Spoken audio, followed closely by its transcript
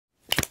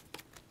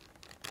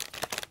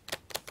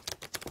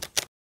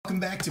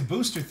welcome back to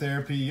Booster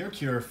Therapy, your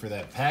cure for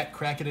that pack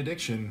cracking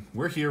addiction.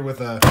 We're here with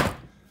a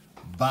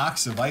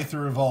box of Aether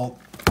Revolt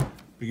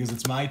because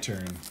it's my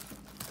turn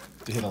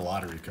to hit a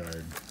lottery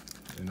card.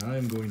 And I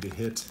am going to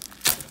hit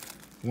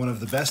one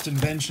of the best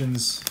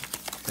inventions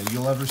that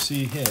you'll ever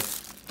see hit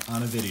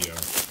on a video.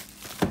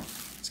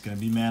 It's going to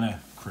be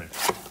Mana Crypt.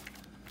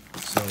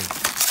 So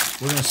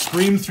we're going to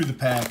scream through the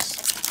packs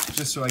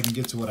just so I can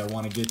get to what I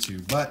want to get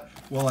to. But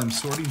while I'm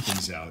sorting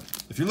things out,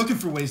 if you're looking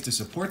for ways to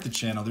support the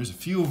channel, there's a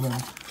few of them.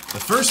 The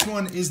first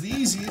one is the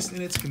easiest,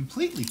 and it's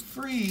completely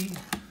free.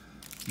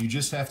 You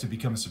just have to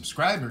become a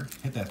subscriber,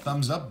 hit that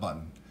thumbs up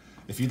button.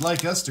 If you'd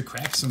like us to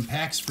crack some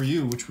packs for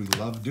you, which we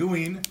love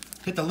doing,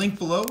 hit the link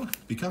below,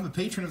 become a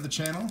patron of the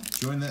channel,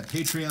 join that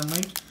Patreon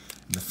link.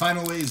 And the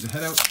final way is to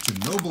head out to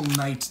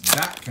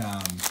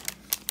nobleknight.com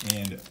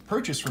and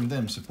purchase from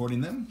them. Supporting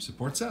them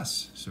supports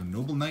us. So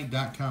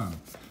nobleknight.com.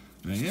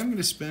 And I am going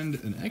to spend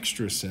an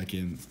extra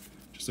second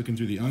just looking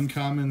through the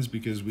uncommons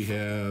because we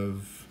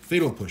have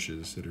fatal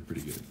pushes that are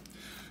pretty good.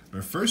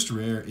 Our first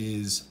rare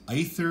is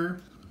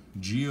Aether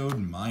Geode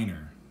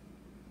Miner.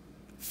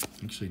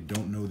 Actually,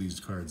 don't know these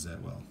cards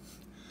that well.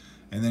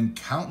 And then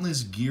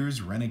Countless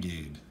Gears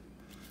Renegade.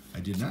 I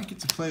did not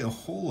get to play a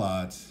whole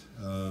lot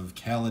of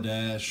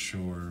Kaladesh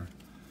or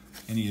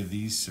any of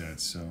these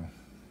sets, so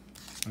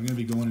I'm going to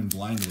be going in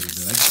blind a little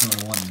bit. I just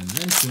know I want an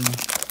Invention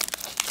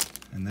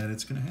and that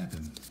it's going to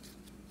happen.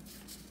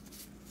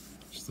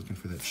 Just looking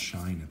for that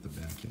shine at the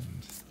back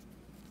end.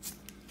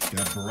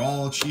 Got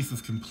Brawl, Chief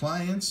of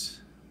Compliance,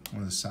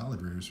 one of the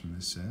solid rares from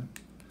this set.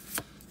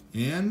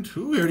 And,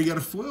 ooh, we already got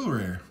a foil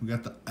rare. We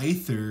got the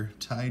Aether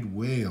Tide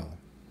Whale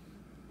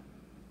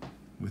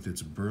with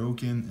its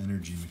broken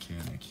energy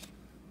mechanic.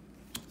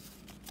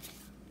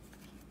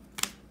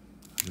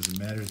 Doesn't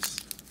matter,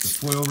 it's the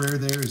foil rare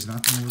there is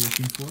not the one we're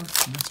looking for,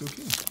 and that's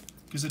okay,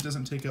 because it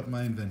doesn't take up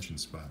my invention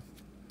spot.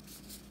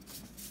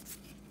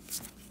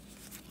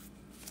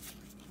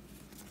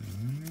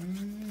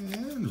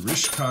 And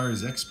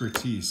Rishkar's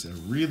Expertise, a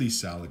really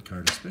solid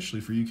card, especially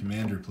for you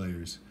Commander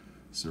players.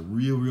 It's a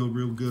real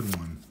good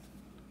one.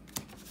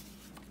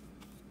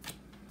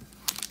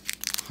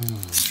 I'm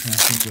trying to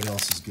think what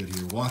else is good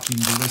here. Walking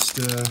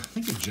Ballista. I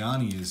think a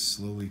Johnny is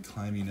slowly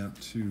climbing up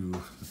to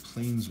the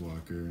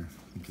Planeswalker.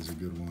 I think is a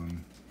good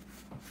one.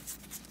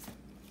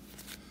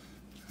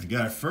 I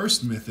got our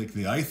first mythic,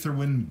 the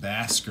Aetherwind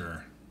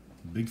Basker.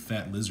 Big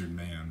fat lizard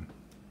man.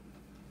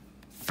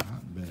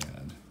 Not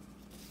bad.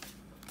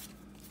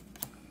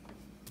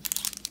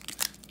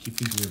 Keep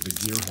thinking of the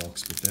Gear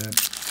Hulks, but that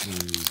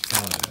is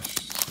Kaladesh.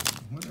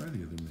 So what are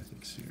the other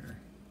mythics here?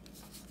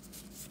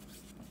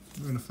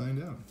 We're going to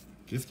find out.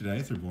 Gifted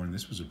Aetherborn,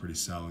 this was a pretty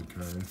solid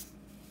card. And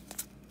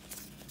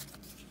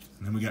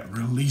then we got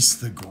Release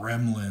the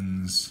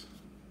Gremlins.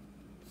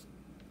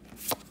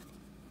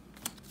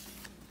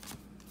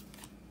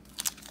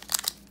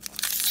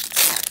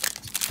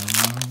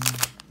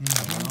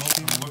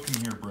 I'm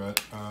looking here,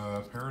 Brett.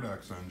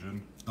 Paradox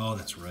Engine. Oh,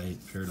 that's right.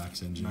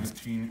 Paradox Engine.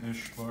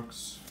 19-ish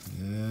bucks.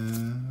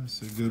 Yeah,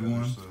 that's a good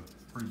one. There's a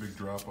pretty big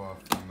drop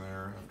off from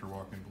there after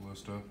Walking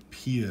Ballista.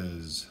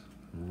 Pia's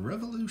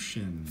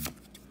Revolution.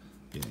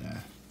 Yeah.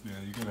 Yeah,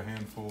 you get a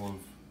handful of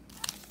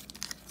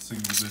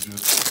single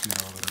digits, you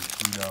know, that are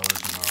 $3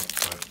 and up,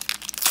 but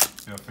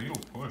yeah, Fatal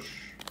Push.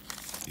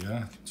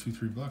 Yeah,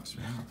 $2-3 bucks,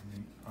 right? I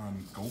mean,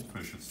 on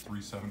Goldfish, it's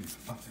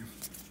 $3.75.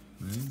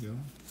 There you go.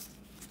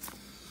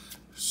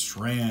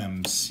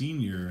 SRAM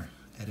Senior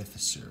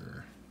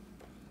Edificer.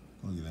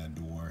 Look at that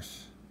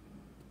dwarf.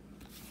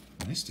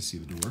 Nice to see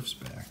the dwarfs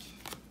back.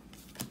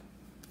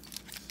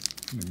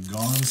 Been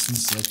gone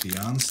since like the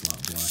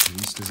Onslaught block, at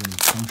least as any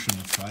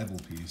functional tribal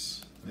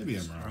piece. Maybe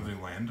I'm wrong. Are they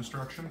land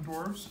destruction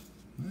dwarves?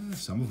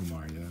 Some of them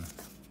are, yeah.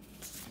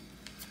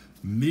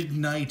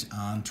 Midnight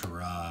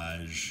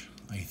Entourage,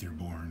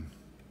 Aetherborn.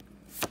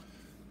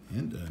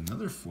 And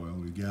another foil,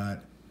 we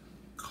got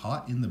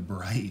Caught in the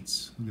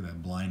Brights. Look at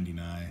that blinding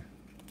eye.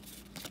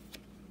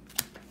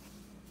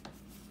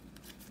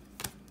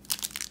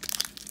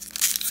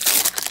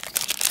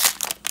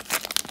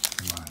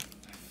 Come on,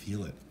 I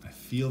feel it. I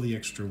feel the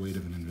extra weight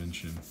of an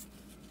invention.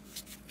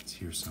 It's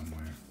here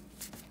somewhere.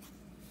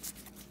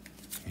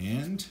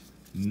 And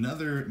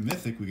another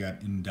mythic, we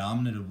got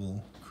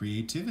Indomitable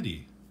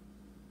Creativity.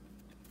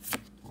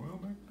 Well,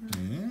 back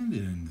there. And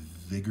an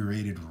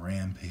Invigorated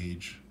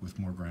Rampage with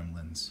more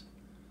gremlins.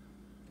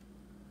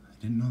 I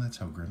didn't know that's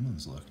how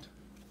gremlins looked.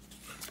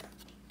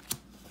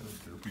 Kind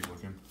of derpy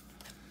looking.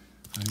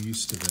 I'm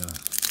used to the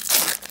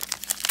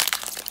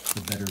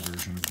better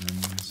version of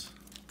gremlins.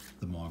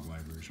 The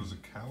Mogwai version. Was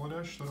it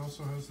Kaladesh that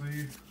also has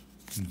the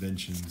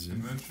Inventions. Yeah.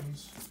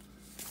 Inventions?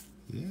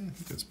 Yeah, I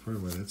think that's part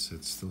of why that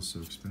set's still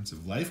so expensive.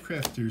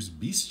 Lifecrafter's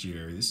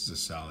Bestiary. This is a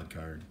solid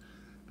card.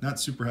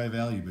 Not super high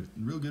value, but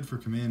real good for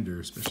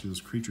Commander, especially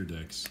those creature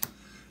decks.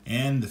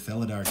 And the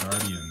Felidar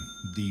Guardian,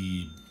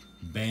 the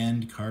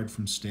banned card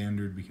from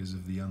Standard because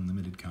of the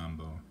unlimited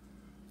combo.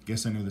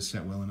 Guess I know the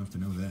set well enough to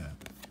know that.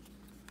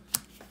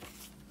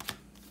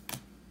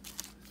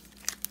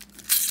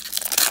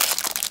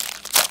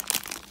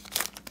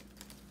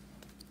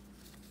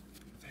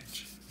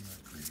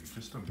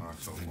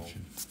 Mox Opal.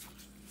 Invention.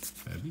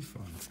 That'd be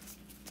fun.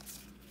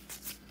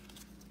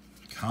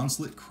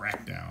 Consulate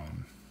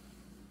Crackdown.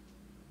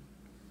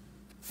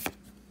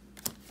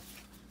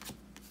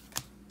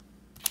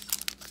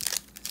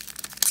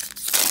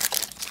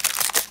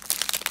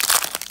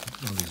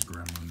 Look at all these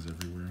gremlins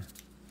everywhere.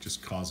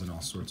 Just causing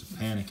all sorts of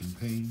panic and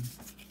pain.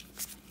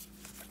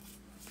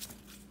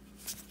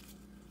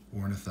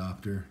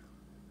 Ornithopter.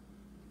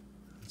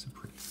 That's a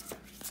pretty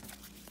card.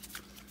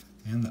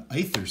 And the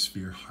Aether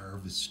Sphere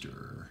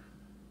Harvester.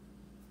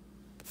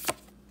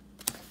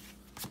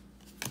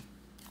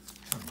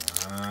 Come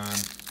on.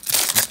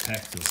 This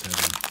pack feels heavy.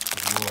 Is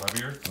it a little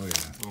heavier? Oh yeah.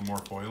 A little more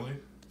foily?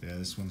 Yeah,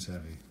 this one's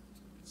heavy.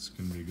 It's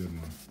going to be a good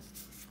one.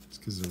 It's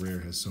because the rare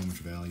has so much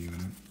value in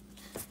it.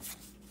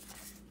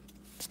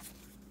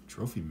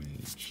 Trophy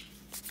Mage.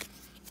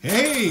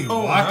 Hey!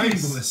 Oh, Walking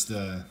nice.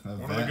 Ballista.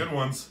 One of the good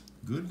ones.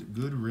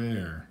 Good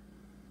rare.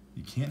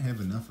 You can't have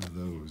enough of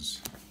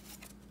those.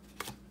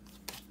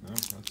 No,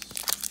 that's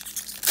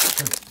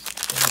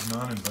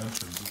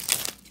non-inventions.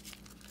 It's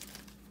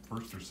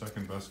first or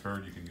second best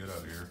card you can get out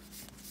of here.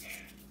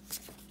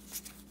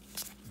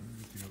 Let me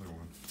get the other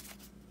one.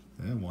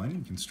 Yeah,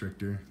 Winding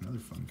Constrictor. Another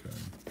fun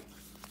card.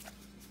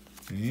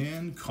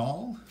 And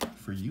Call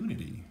for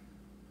Unity.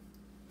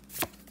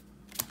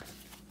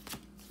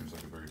 Seems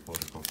like a very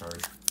political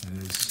card.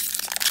 It is.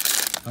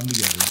 Come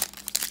together.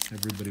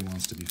 Everybody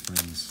wants to be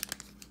friends.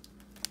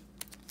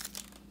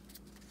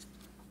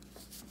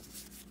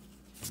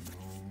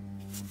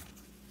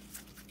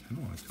 I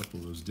don't want a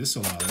couple of those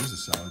disallowers, a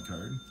solid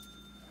card.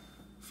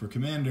 For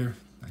Commander,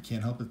 I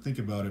can't help but think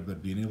about it,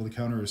 but being able to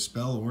counter a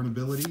spell or an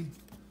ability,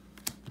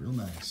 real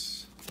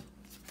nice.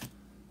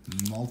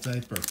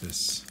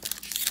 Multi-purpose.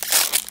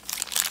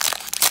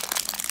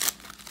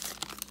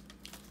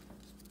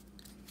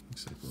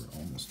 Looks like we're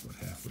almost about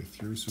halfway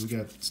through, so we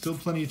got still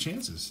plenty of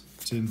chances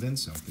to invent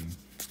something.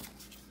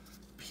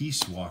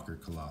 Peace Walker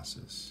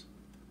Colossus.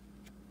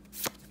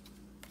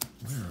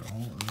 Where are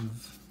all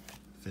of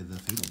the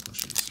fatal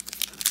pushes?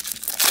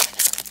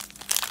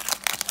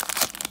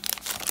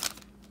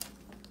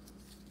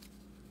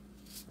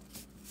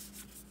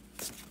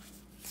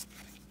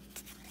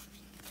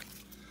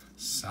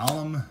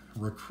 Solemn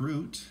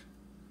Recruit.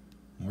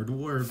 More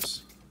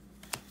dwarves.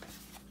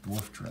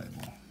 Dwarf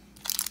Tribal.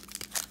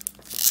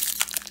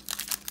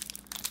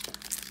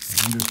 I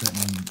wonder if that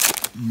in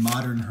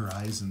Modern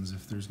Horizons,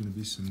 if there's going to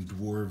be some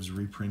dwarves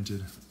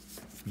reprinted.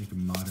 Make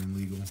them modern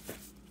legal.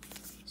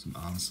 Some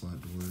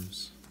Onslaught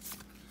dwarves.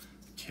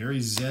 Carry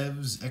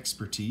Zev's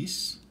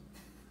Expertise.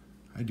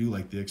 I do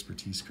like the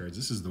Expertise cards.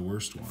 This is the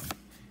worst one,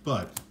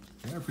 but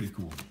they are pretty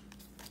cool.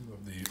 I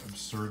love the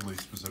absurdly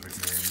specific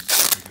names.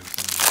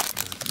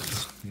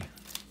 Yeah.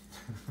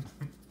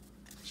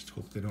 Just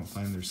hope they don't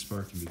find their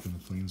spark and become a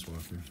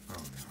planeswalker.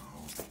 Oh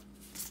no.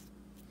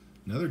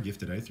 Another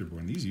Gifted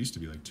Aetherborn. These used to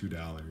be like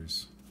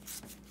 $2.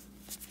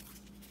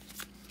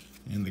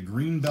 And the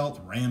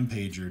Greenbelt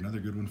Rampager. Another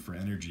good one for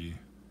energy.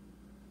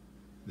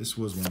 This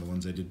was one of the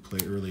ones I did play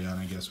early on,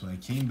 I guess. When I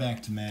came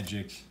back to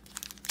Magic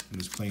and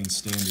was playing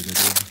Standard, I did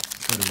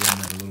try to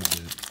run that a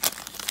little bit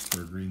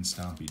for a green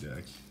Stompy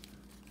deck.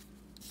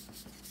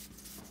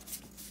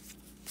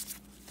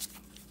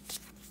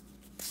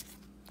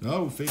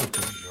 Oh, Fatal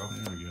Push. There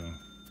we go.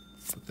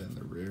 Put that in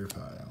the rare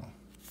pile.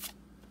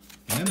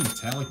 And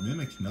Metallic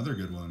Mimic, another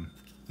good one.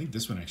 I think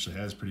this one actually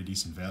has pretty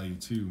decent value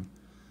too.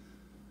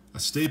 A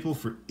staple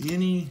for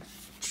any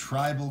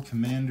tribal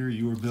commander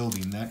you are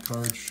building. That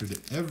card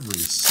should every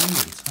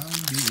single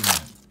time be in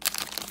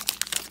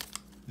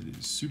it. It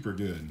is super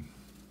good.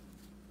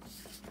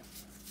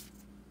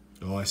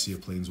 Oh, I see a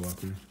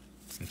Planeswalker.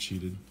 I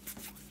cheated.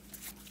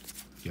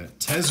 You got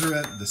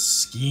Tezzeret the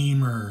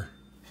Schemer.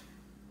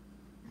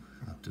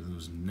 Up to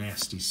those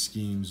nasty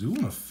schemes. Ooh,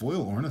 and a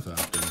foil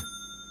Ornithopter.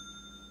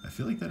 I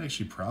feel like that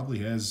actually probably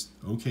has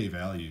okay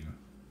value.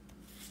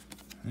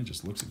 It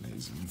just looks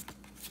amazing.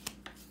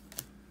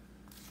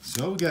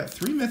 So we got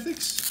 3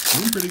 mythics.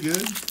 Doing pretty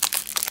good.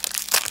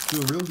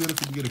 Feel real good if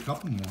we can get a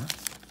couple more.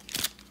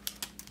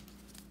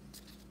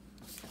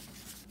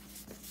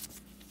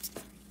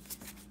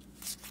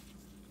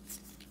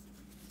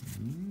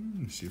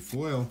 See a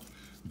foil.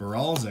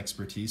 Baral's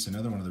Expertise,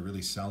 another one of the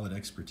really solid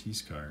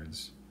Expertise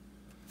cards.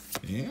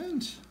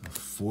 And a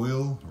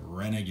foil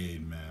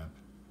Renegade map.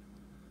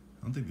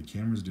 I don't think the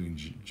camera's doing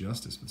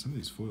justice, but some of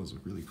these foils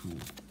look really cool.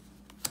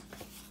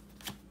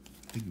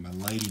 I think my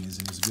lighting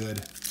isn't as good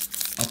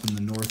up in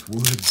the North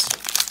Woods.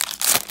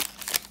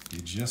 You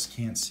just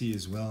can't see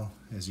as well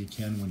as you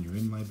can when you're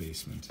in my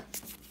basement.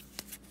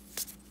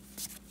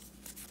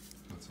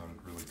 That sounded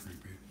really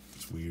creepy.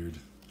 It's weird.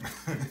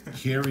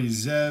 Carry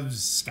Zev's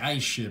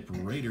Skyship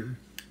Raider.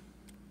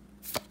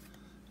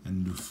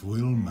 And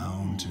Foil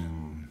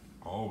Mountain.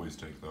 Ooh, always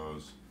take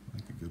those.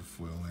 Like a good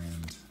foil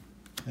land.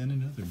 And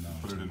another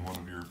mountain. Put it in one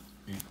of your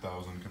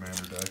 8,000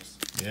 commander decks.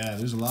 Yeah,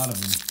 there's a lot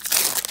of them.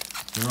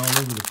 They're all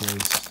over the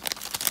place.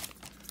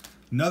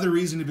 Another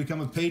reason to become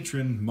a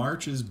patron,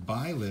 March's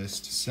buy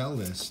list, sell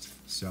list,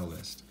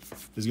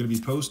 is going to be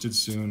posted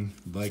soon.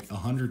 Like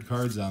 100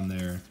 cards on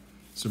there.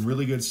 Some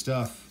really good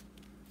stuff.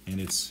 And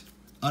it's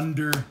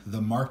under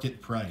the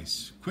market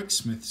price.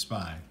 Quicksmith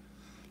Spy.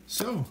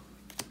 So,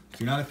 if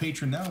you're not a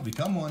patron now,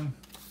 become one.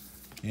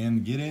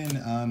 And get in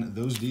on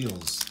those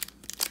deals.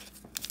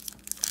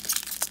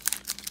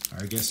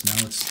 I guess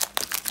now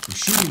we're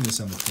shooting this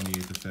on the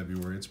 28th of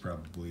February. It's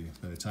probably,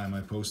 by the time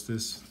I post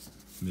this,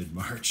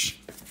 mid-March.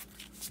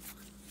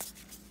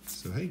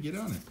 So hey, get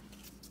on it.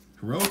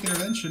 Heroic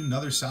Intervention,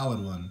 another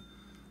solid one.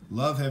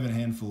 Love having a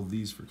handful of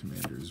these for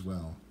Commander as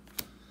well.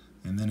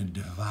 And then a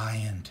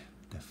Defiant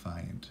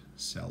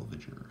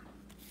Salvager.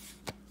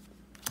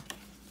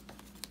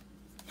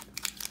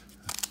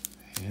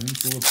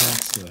 Handful of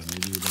packs left,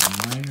 maybe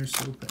about 9 or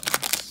so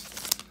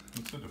packs.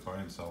 What's a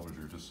Defiant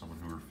Salvager? Just someone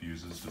who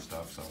refuses to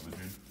stop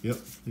salvaging? Yep,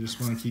 you just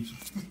want to keep...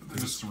 They're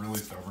just really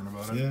stubborn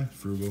about it? Yeah,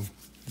 frugal.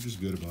 They're just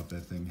good about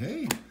that thing.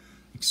 Hey,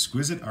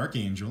 Exquisite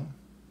Archangel.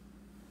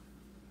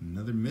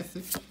 Another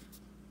Mythic.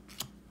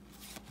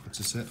 What's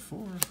this at 4?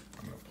 I'm going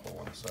to pull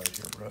one aside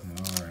here, Brett.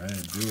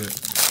 Alright, do it.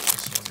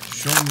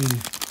 Show me,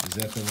 is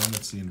that the one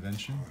that's the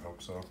Invention? I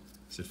hope so.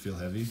 Does it feel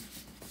heavy?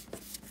 I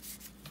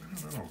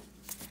don't know.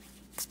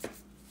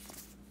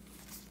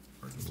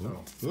 Hard to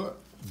tell. Oh,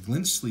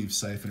 Glint Sleeve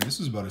Siphoner. This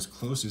is about as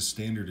close as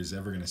Standard is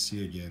ever going to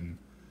see again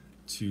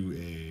to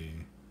a...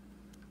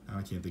 Oh,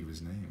 I can't think of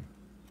his name.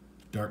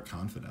 Dark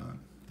Confidant.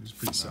 It was a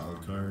pretty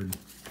solid card.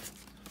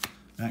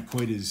 Not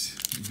quite as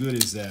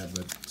good as that,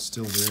 but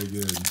still very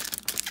good.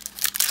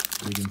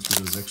 Digging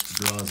through those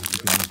extra draws if you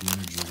can make the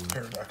energy work.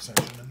 Paradox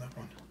Engine in that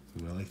one.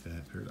 Ooh, I like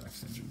that.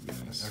 Paradox Engine.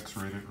 Nice.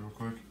 X-rate it real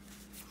quick.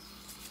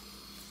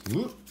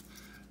 Ooh.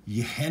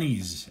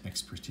 Yehenny's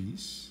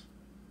Expertise.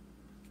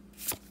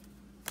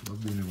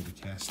 Love being able to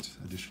cast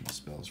additional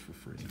spells for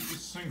free. There's a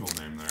single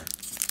name there.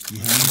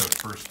 Yehenny. That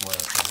first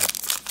last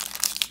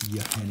name.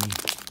 Yehenny.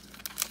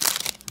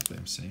 Hopefully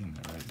I'm saying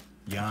that right.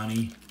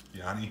 Yanni.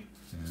 Yanni.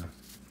 Yeah.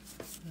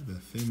 The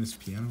famous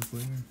piano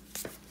player.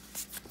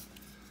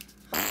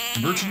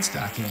 Merchant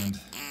Stockhand.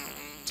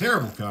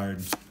 Terrible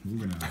card.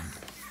 Moving on.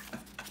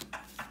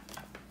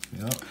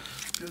 Yep.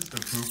 Just a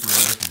poop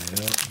rare.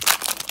 Yep.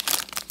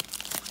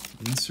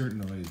 Insert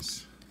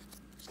noise.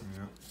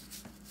 Yep.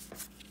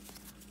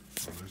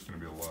 Well, there's going to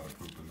be a lot of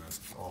poop in this.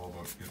 It's all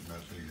about getting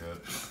that big head.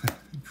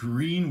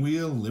 Green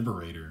Wheel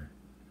Liberator.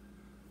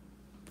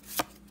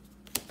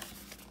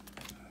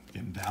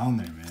 Getting down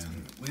there,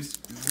 man. At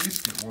least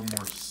get one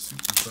more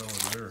super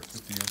solid rare.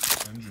 Get the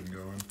engine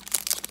going.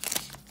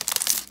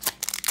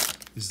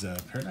 Is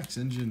the Paradox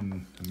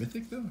Engine a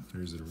mythic though,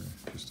 or is it a rare?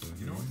 Just a,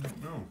 You know, I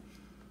don't know.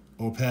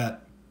 Oh,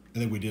 Pat, I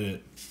think we did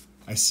it.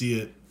 I see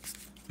it.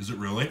 Is it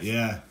really?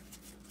 Yeah.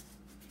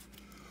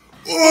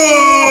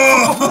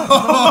 Oh!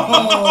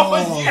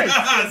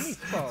 Yes!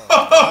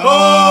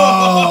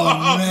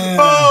 Oh man!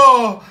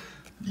 Oh!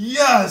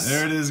 Yes!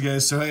 There it is,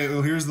 guys. So hey,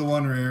 well, here's the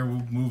one rare.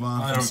 We'll move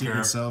on I from don't Secret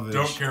care. Salvage.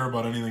 Don't care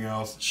about anything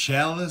else.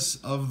 Chalice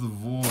of the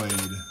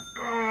Void.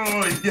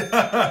 Oh,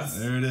 yes!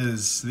 There it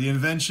is. The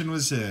Invention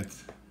was hit.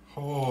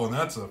 Oh, and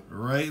that's a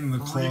Right in the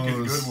freaking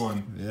close. good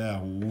one.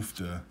 Yeah,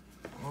 woofda.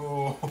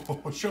 Oh,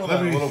 show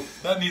that a little.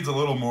 That needs a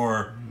little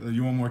more.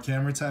 You want more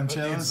camera time,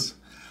 Chalice?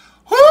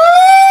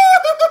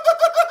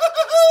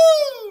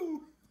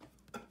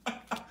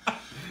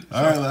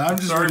 All right, I'm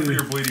just sorry ready. for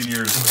your bleeding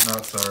ears, but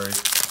not sorry.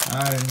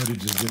 I'm ready to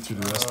just get through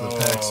the rest of the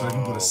pack so I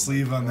can put a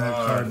sleeve on that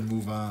card and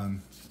move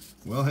on.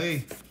 Well,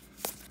 hey,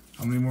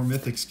 how many more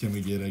mythics can we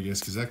get, I guess,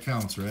 because that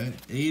counts, right?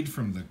 Aid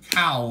from the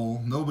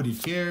Cowl. Nobody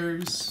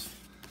cares.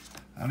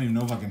 I don't even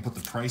know if I can put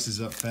the prices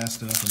up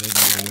fast enough and they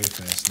can go away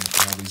fast enough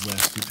for how these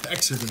last few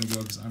packs are going to go,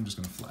 because I'm just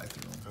going to fly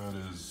through them. That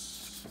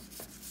is.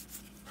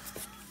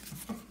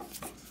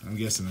 I'm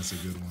guessing that's a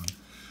good one.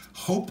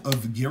 Hope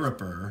of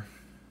Giriper.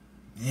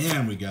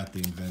 And we got the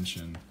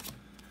Invention.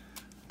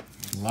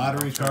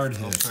 Lottery card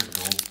hit. I'll check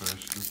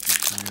Goldfish just to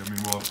see. I mean,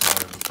 we'll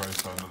probably have the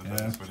price on by the time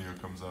this video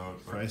comes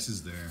out. But Price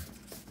is there.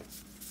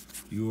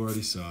 You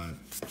already saw it.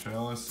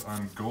 Chalice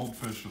on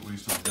Goldfish at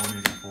least is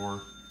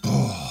 184.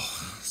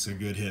 Oh, it's a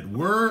good hit.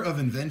 Whir of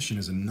Invention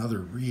is another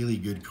really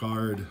good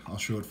card. I'll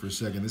show it for a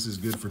second. This is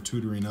good for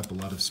tutoring up a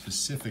lot of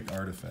specific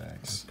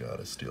artifacts. I've got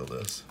to steal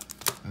this.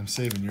 I'm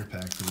saving your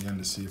pack for the end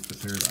to see if the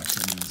Paradox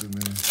Engine's in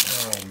there.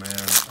 Oh,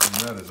 man. I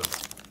mean, that is a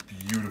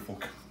beautiful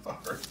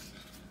card.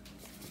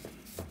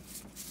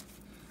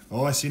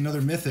 Oh, I see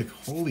another Mythic.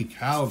 Holy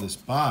cow, this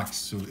box.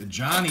 So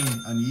Johnny,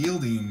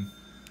 Unyielding,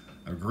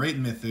 a great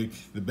Mythic.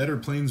 The better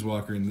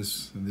Planeswalker in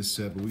this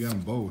set, but we got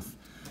them both.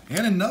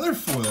 And another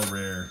foil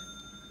rare.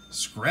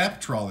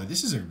 Scrap Trawler.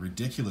 This is a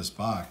ridiculous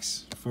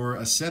box. For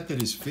a set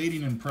that is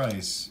fading in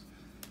price,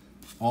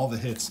 all the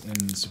hits,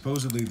 and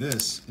supposedly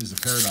this is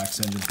the Paradox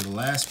Engine for the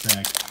last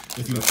pack.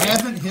 If you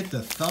haven't hit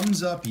the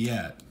thumbs up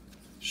yet,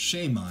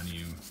 shame on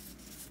you.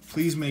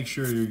 Please make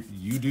sure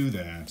you do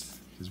that,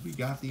 because we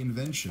got the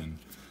Invention.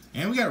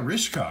 And we got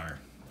Rishkar.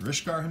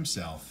 Rishkar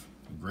himself.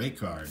 A great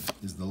card.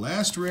 Is the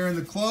last rare in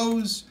the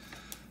close.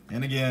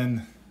 And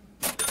again,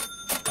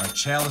 Our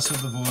Chalice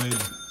of the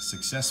Void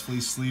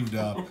successfully sleeved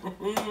up.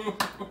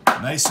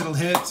 Nice little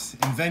hit.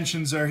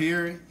 Inventions are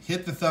here.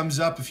 Hit the thumbs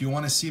up if you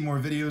want to see more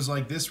videos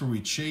like this where we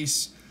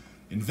chase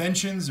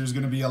Inventions. There's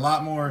going to be a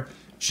lot more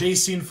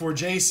chasing for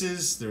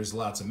Jaces. There's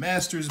lots of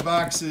Masters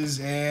boxes.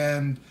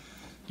 And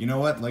you know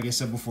what? Like I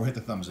said before, hit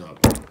the thumbs up.